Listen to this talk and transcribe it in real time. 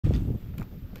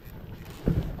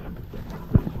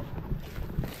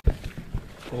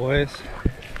Boys,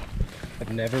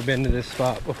 I've never been to this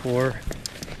spot before.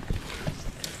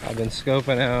 I've been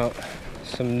scoping out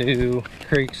some new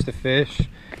creeks to fish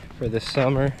for this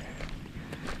summer,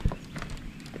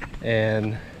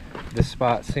 and this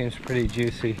spot seems pretty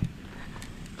juicy,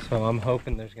 so I'm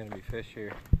hoping there's gonna be fish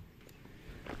here.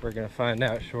 We're gonna find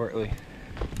out shortly.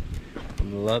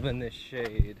 I'm loving this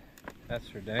shade, that's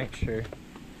for dang sure.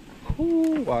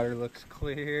 Whew, water looks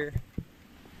clear.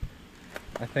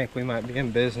 I think we might be in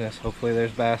business. Hopefully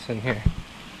there's bass in here.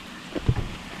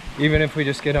 Even if we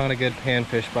just get on a good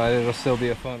panfish bite, it'll still be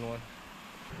a fun one.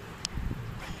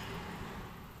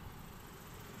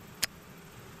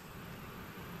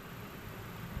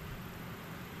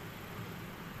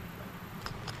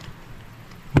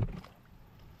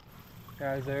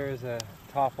 Guys, there is a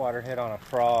topwater hit on a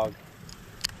frog.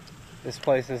 This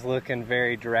place is looking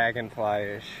very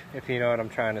dragonfly-ish, if you know what I'm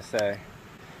trying to say.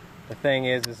 The thing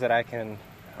is that I can,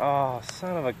 oh,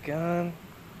 son of a gun.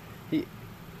 He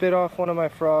bit off one of my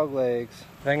frog legs.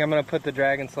 I think I'm gonna put the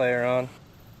Dragon Slayer on.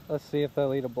 Let's see if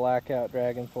they'll eat a blackout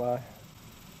dragonfly.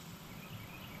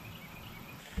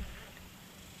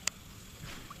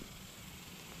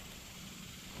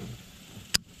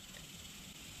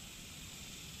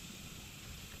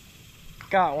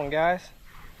 Got one, guys.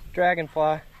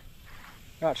 Dragonfly.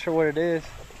 Not sure what it is.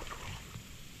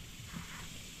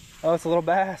 Oh, it's a little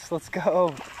bass. Let's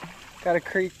go. Got a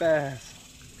creek bass.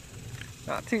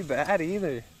 Not too bad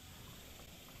either.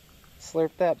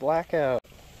 Slurp that blackout.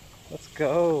 Let's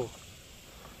go.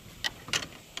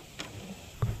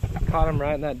 Caught him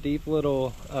right in that deep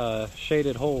little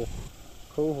shaded hole.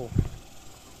 Cool.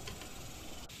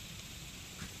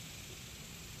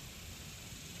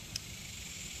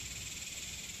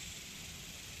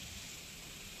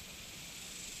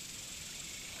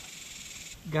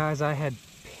 Guys, I had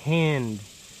pinned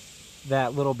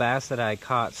that little bass that I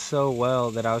caught so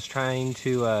well that I was trying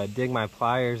to dig my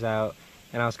pliers out,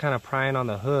 and I was kind of prying on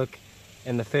the hook,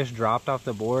 and the fish dropped off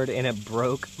the board and it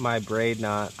broke my braid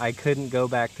knot. I couldn't go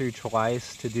back through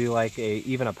twice to do like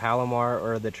even a Palomar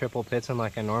or the triple Pittsum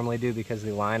like I normally do, because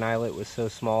the line eyelet was so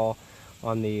small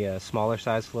on the smaller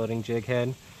size floating jig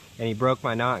head, and he broke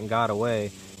my knot and got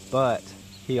away. But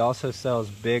he also sells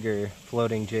bigger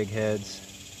floating jig heads.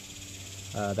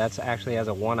 That's actually has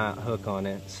a 1/0 hook on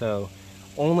it, so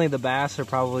only the bass are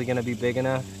probably going to be big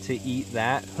enough to eat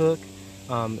that hook,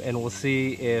 and we'll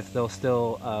see if they'll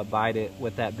still bite it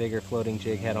with that bigger floating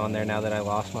jig head on there now that I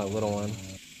lost my little one.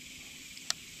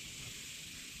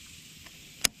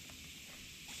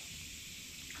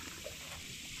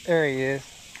 There he is.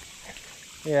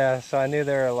 Yeah, so I knew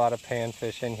there were a lot of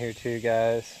panfish in here too,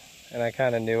 guys, and I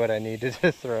kind of knew what I needed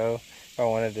to throw if I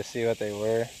wanted to see what they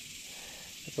were.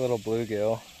 It's a little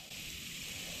bluegill.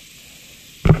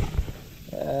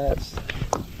 That's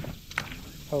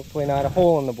hopefully not a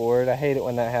hole in the board. I hate it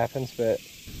when that happens, but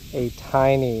a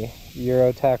tiny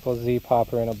Euro Tackle Z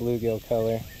popper in a bluegill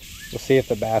color. We'll see if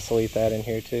the bass will eat that in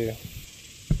here too.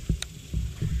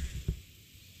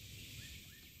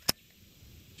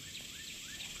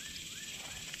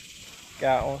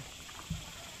 Got one.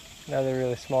 Another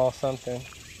really small something.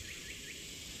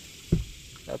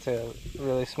 That's a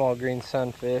really small green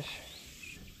sunfish.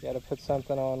 You gotta put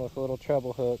something on with little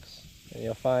treble hooks, and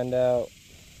you'll find out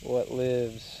what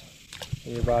lives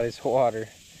in your body's water.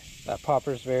 That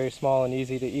popper's very small and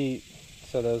easy to eat,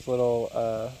 so those little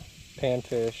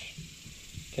panfish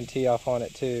can tee off on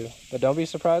it too. But don't be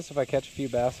surprised if I catch a few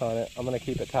bass on it. I'm gonna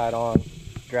keep it tied on.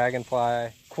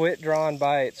 Dragonfly quit drawing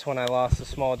bites when I lost a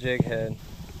small jig head.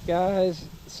 Guys,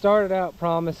 started out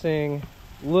promising.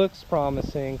 Looks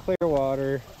promising, clear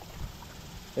water.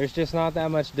 There's just not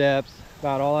that much depth.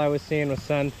 About all I was seeing was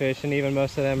sunfish, and even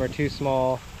most of them are too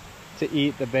small to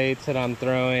eat the baits that I'm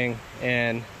throwing,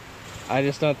 and I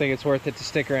just don't think it's worth it to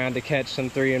stick around to catch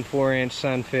some 3 and 4 inch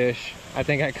sunfish. I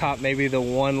think I caught maybe the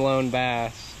one lone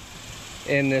bass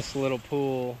in this little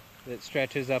pool that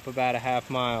stretches up about a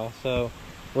half mile. So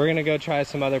we're gonna go try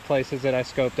some other places that I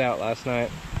scoped out last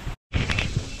night.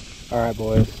 All right,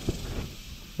 boys.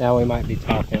 Now we might be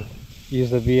talking. Use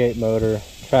the V8 motor,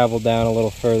 travel down a little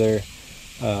further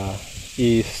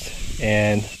east,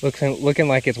 and looking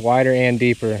like it's wider and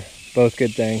deeper. Both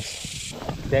good things.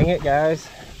 Dang it, guys.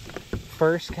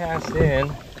 First cast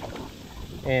in,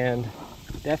 and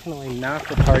definitely not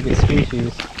the target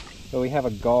species, but we have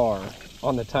a gar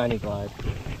on the Tiny Glide.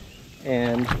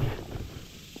 And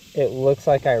it looks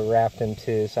like I wrapped him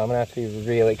too, so I'm gonna have to be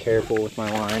really careful with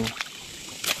my line.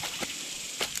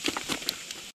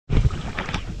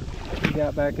 He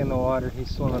got back in the water,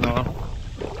 he's swimming off.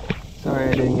 Sorry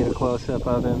I didn't get a close-up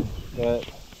of him, but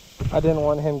I didn't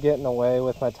want him getting away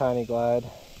with my Tiny Glide.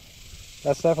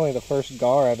 That's definitely the first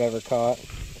gar I've ever caught.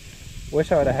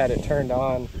 Wish I would have had it turned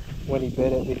on when he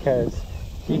bit it, because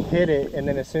he hit it and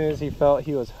then as soon as he felt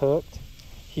he was hooked,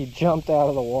 he jumped out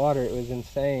of the water. It was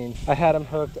insane. I had him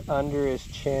hooked under his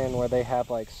chin where they have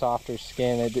like softer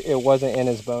skin. It wasn't in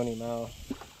his bony mouth.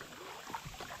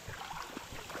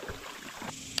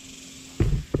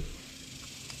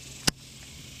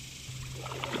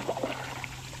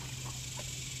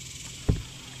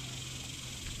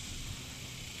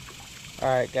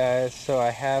 Alright guys, so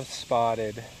I have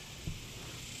spotted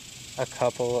a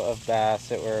couple of bass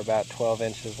that were about 12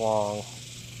 inches long.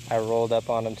 I rolled up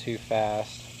on them too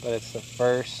fast, but it's the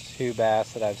first 2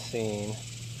 bass that I've seen.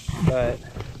 But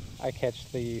I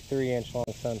catch the 3-inch long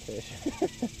sunfish.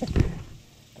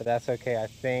 But that's okay, I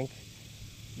think.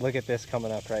 Look at this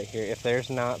coming up right here. If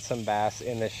there's not some bass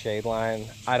in this shade line,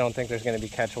 I don't think there's going to be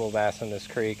catchable bass in this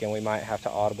creek, and we might have to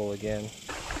audible again.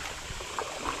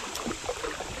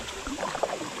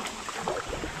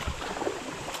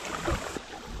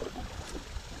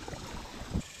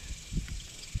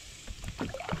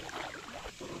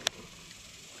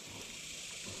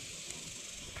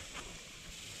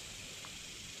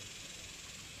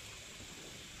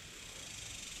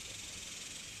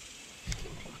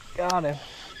 Got him.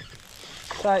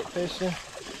 Sight fishing.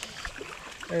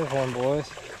 There's one, boys.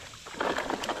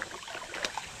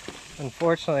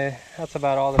 Unfortunately, that's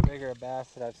about all the bigger bass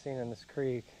that I've seen in this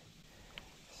creek.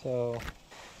 So,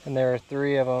 and there are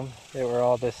 3 of them that were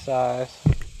all this size.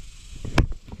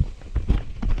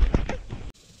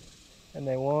 And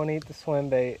they won't eat the swim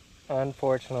bait,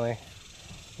 unfortunately,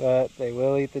 but they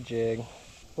will eat the jig.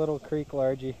 Little creek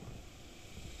largie.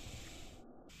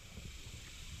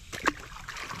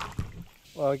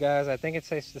 Well guys, I think it's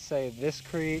safe to say this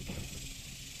creek,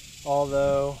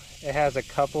 although it has a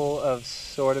couple of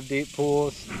sort of deep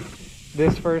pools,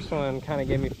 this first one kind of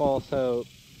gave me false hope.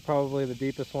 Probably the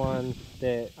deepest one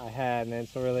that I had, and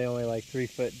it's really only like 3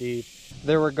 foot deep.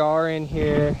 There were gar in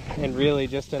here, and really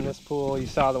just in this pool, you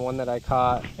saw the one that I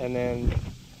caught, and then,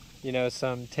 you know,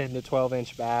 some 10 to 12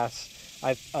 inch bass.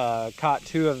 I caught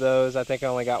 2 of those. I think I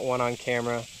only got 1 on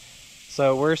camera.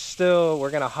 So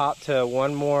we're gonna hop to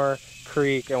one more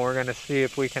creek, and we're gonna see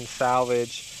if we can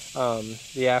salvage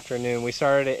the afternoon. We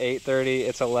started at 8:30,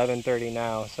 it's 11:30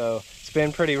 now, so it's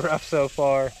been pretty rough so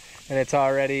far, and it's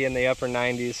already in the upper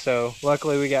 90s. So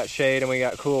luckily we got shade and we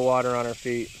got cool water on our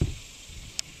feet.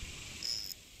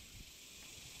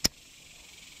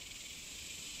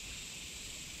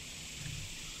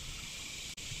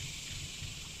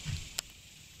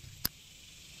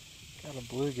 Got a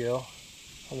bluegill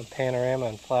on the panorama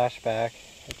and flashback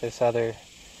at this other.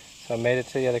 So I made it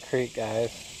to the other creek,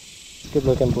 guys. Good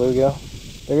looking bluegill.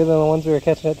 Bigger than the ones we were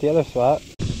catching at the other spot.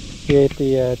 He ate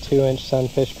the 2-inch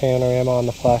sunfish panorama on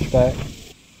the flashback.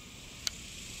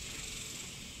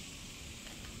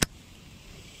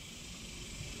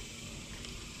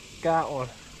 Got one.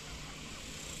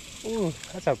 Ooh,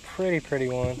 that's a pretty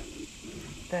one.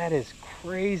 That is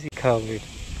crazy colored.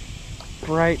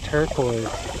 Bright turquoise.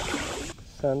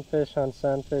 Sunfish on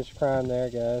sunfish prime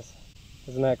there, guys.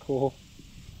 Isn't that cool?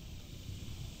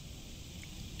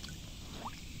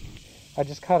 I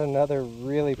just caught another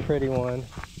really pretty one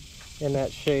in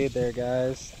that shade there,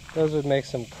 guys. Those would make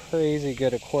some crazy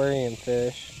good aquarium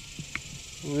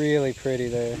fish. Really pretty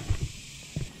there.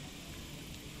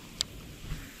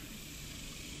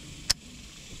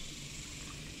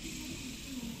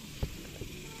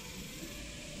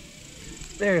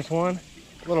 There's one.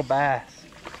 Little bass.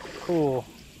 Cool.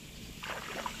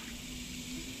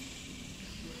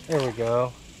 There we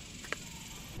go.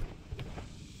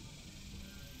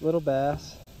 Little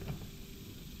bass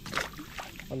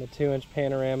on the 2-inch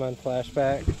panorama and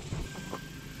flashback.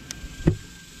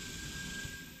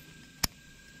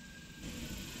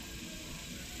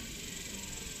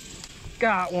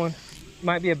 Got one.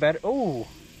 Might be a better, oh,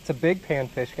 it's a big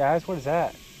panfish, guys. What is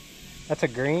that? That's a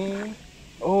green.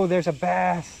 Oh, there's a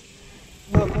bass.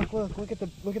 Look at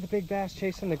the big bass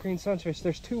chasing the green sunfish.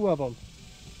 There's 2 of them.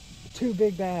 2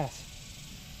 big bass.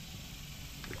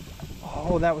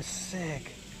 Oh, that was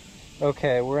sick.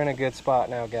 Okay, we're in a good spot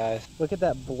now, guys. Look at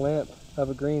that blimp of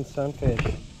a green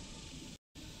sunfish.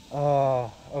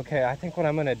 Oh, okay, I think what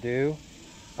I'm gonna do,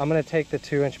 I'm gonna take the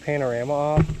 2-inch panorama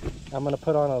off. I'm gonna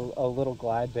put on a little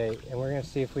glide bait, and we're gonna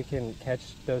see if we can catch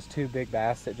those 2 big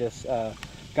bass that just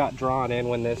got drawn in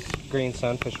when this green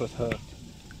sunfish was hooked.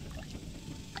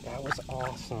 That was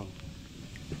awesome.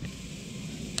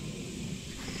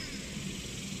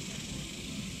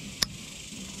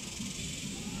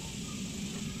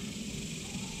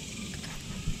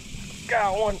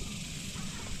 Got one.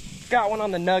 Got one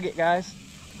on the nugget, guys.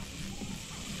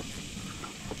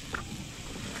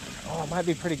 Oh, it might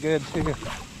be pretty good too.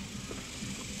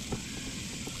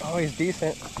 Oh, he's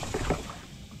decent.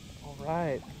 All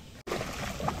right.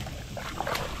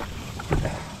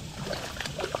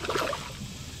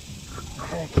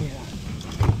 Heck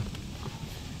yeah.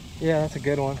 Yeah, that's a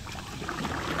good one.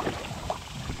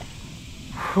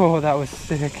 Oh, that was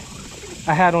sick.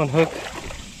 I had one hooked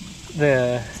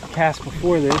the cast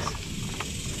before this.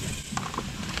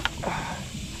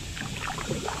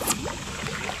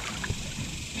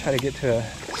 Try to get to a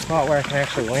spot where I can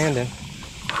actually land him.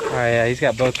 All right, yeah, he's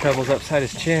got both trebles upside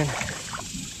his chin.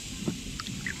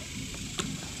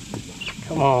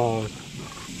 Come on.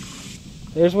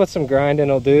 There's what some grinding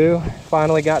will do.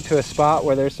 Finally got to a spot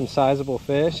where there's some sizable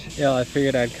fish. Yeah, I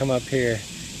figured I'd come up here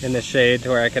in the shade to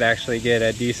where I could actually get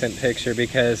a decent picture,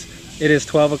 because it is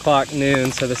 12 o'clock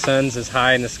noon, so the sun's as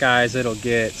high in the sky as it'll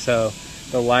get. So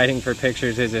the lighting for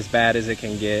pictures is as bad as it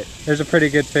can get. There's a pretty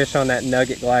good fish on that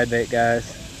Nugget Glidebait,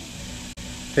 guys.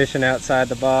 Fishing outside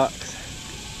the box.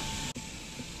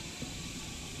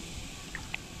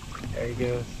 There he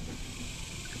goes.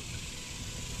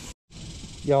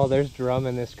 Y'all, there's drum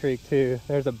in this creek too.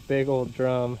 There's a big old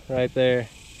drum right there.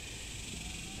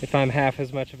 If I'm half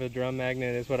as much of a drum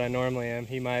magnet as what I normally am,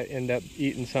 he might end up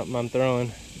eating something I'm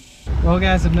throwing. Well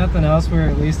guys, if nothing else, we're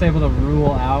at least able to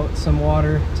rule out some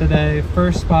water today.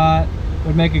 First spot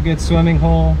would make a good swimming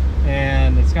hole,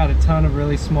 and it's got a ton of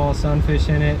really small sunfish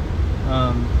in it.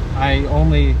 I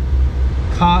only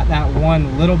caught that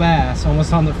one little bass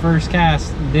almost on the first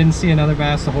cast, didn't see another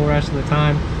bass the whole rest of the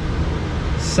time.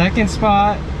 Second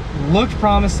spot looked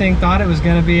promising, thought it was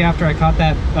going to be after I caught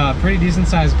that pretty decent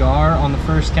sized gar on the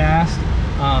first cast,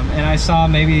 and I saw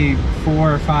maybe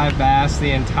 4 or 5 bass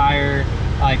the entire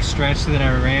like stretch that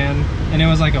I ran, and it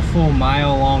was like a full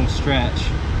mile long stretch,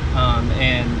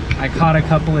 and I caught a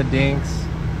couple of dinks.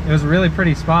 It was a really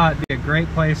pretty spot. It'd be a great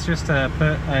place just to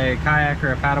put a kayak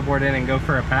or a paddleboard in and go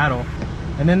for a paddle.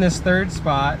 And then this third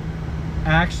spot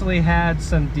actually had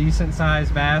some decent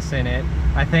sized bass in it.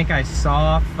 I think I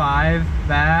saw 5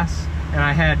 bass, and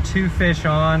I had 2 fish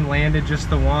on, landed just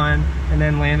the one, and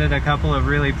then landed a couple of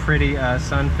really pretty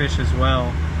sunfish as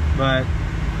well. But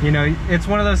you know, it's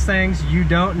one of those things you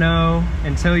don't know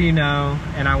until you know,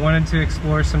 and I wanted to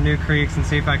explore some new creeks and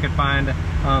see if I could find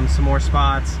some more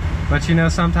spots. But you know,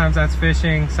 sometimes that's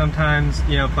fishing, sometimes,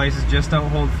 you know, places just don't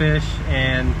hold fish,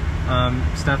 and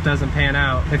stuff doesn't pan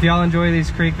out. If y'all enjoy these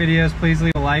creek videos, please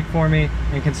leave a like for me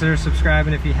and consider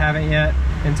subscribing if you haven't yet,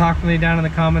 and talk with me down in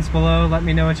the comments below. Let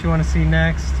me know what you want to see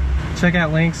next. Check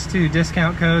out links to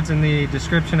discount codes in the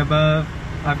description above.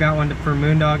 I've got one for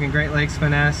Moondog and Great Lakes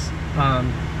Finesse.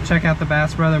 Check out the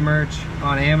Bass Brother merch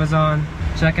on Amazon.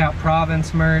 Check out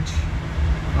Province merch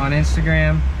on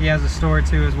Instagram. He has a store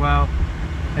too as well.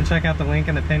 And check out the link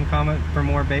in the pinned comment for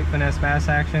more bait finesse bass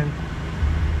action.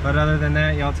 But other than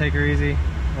that, y'all take her easy.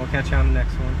 We'll catch you on the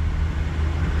next one.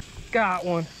 Got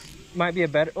one. Might be a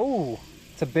better, oh,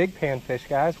 it's a big panfish,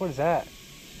 guys. What is that?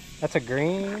 That's a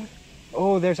green.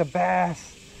 Oh, there's a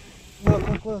bass.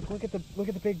 Look at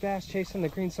the big bass chasing the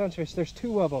green sunfish. There's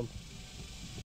 2 of them.